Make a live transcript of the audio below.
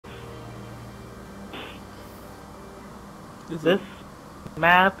This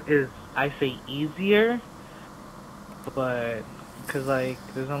map is, I say, easier, but because like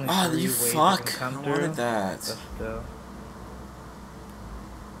there's only three you ways you can fuck! come I through, wanted that. but still.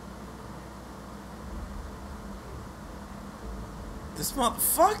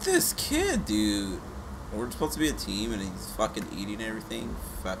 Fuck this kid, dude. We're supposed to be a team and he's fucking eating everything.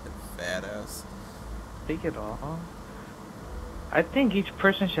 Fucking fat ass. Take it all. I think each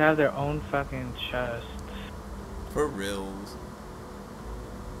person should have their own fucking chest. For reals.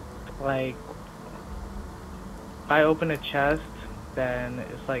 Like, if I open a chest, then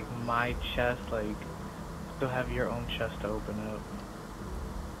it's like my chest, like, still have your own chest to open up.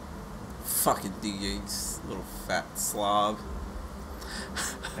 Fucking DJ, little fat slob.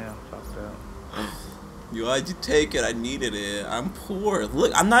 Yeah, fucked up. Why'd you take it? I needed it. I'm poor.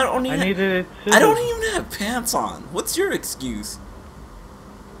 Look, I'm not only. I needed it too. I don't even have pants on. What's your excuse?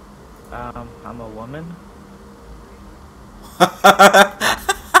 I'm a woman.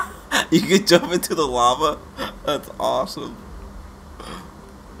 You could jump into the lava? That's awesome.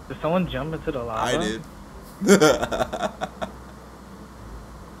 Did someone jump into the lava? I did. That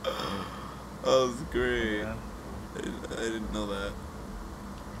was great. Yeah. I didn't know that.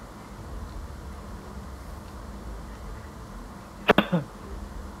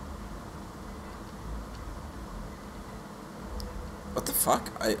 What the fuck?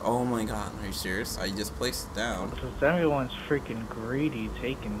 Oh my god, are you serious? I just placed it down. Because everyone's freaking greedy,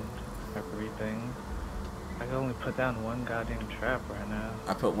 taking everything. I can only put down one goddamn trap right now.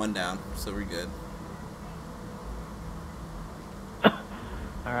 I put one down, so we're good. Alright,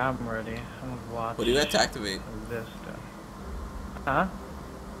 I'm ready. I'm gonna watch. What do you have to activate? This stuff. Huh?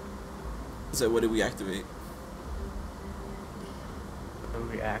 So what do we activate? What do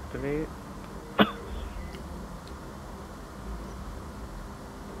we activate?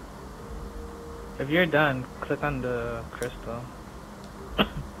 If you're done, click on the crystal.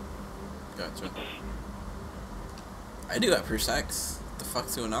 Gotcha. I do that for sex. What the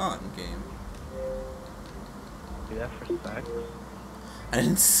fuck's going on, game? Do that for sex? I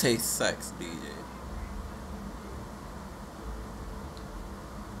didn't say sex, DJ.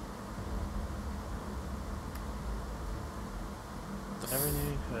 Never knew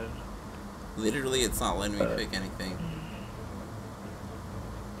you could. Literally, it's not letting me pick anything.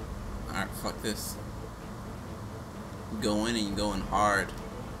 Alright, fuck this. You go in and you go in hard.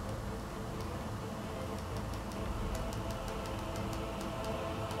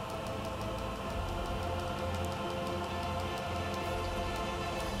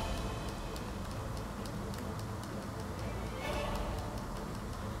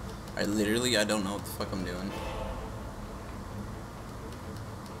 I don't know what the fuck I'm doing.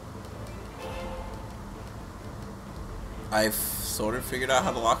 I've sort of figured out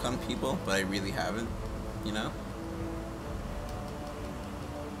how to lock on people, but I really haven't, you know?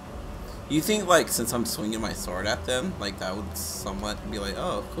 You think, like, since I'm swinging my sword at them, like, that would somewhat be like,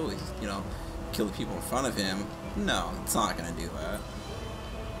 oh, cool, he's, you know, kill the people in front of him. No, it's not gonna do that.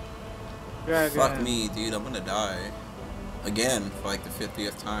 Dragon. Fuck me, dude, I'm gonna die. Again, for like the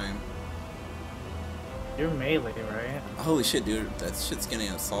 50th time. You're melee, right? Holy shit, dude, that shit's getting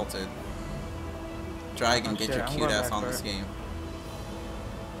assaulted. Dragon, get your cute ass on this game.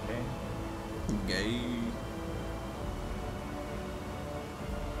 Okay. Gay.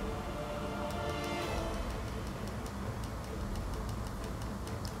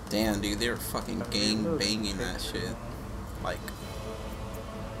 Damn, dude, they were fucking gang banging that shit. Like,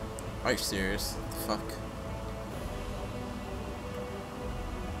 are you serious? Fuck.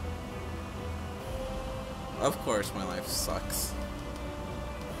 Of course, my life sucks.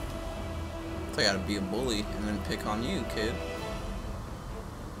 So I gotta be a bully and then pick on you, kid.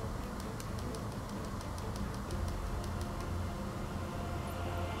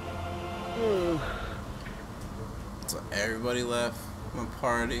 So everybody left my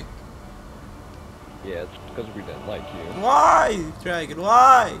party. Yeah, it's because we didn't like you. Why, Dragon?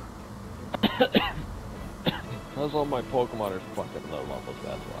 Why? Because all my Pokemon are fucking low levels,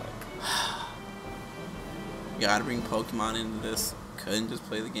 that's why. You gotta bring Pokemon into this. Couldn't just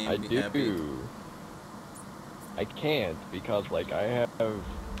play the game and be happy. I can't, because, like, I have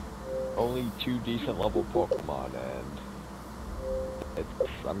only 2 decent level Pokemon, and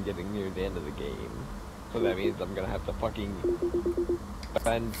I'm getting near the end of the game. So that means I'm gonna have to fucking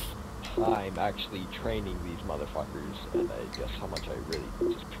spend time actually training these motherfuckers, and I guess how much I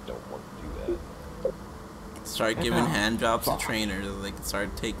really just don't want to do that. Start giving hand jobs to trainers so they can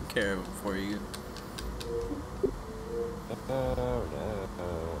start taking care of it for you. Oh no.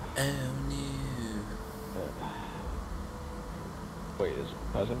 Oh no. Wait, is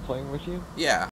Peasant playing with you? Yeah.